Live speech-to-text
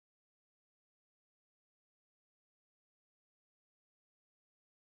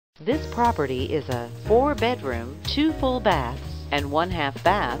This property is a 4-bedroom, 2 full baths, and 1/2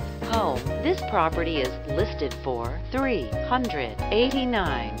 bath home. This property is listed for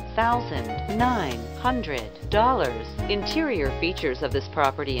 $389,900. Interior features of this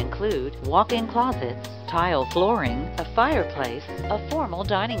property include walk-in closets, tile flooring, a fireplace, a formal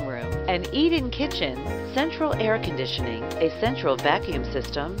dining room, an eat-in kitchen, central air conditioning, a central vacuum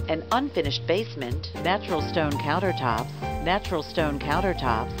system, an unfinished basement, natural stone countertops,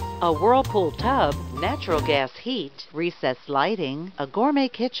 a whirlpool tub, natural gas heat, recessed lighting, a gourmet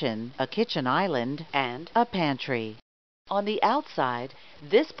kitchen, a kitchen island, and a pantry. On the outside,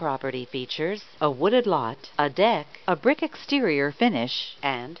 this property features a wooded lot, a deck, a brick exterior finish,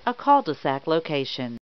 and a cul-de-sac location.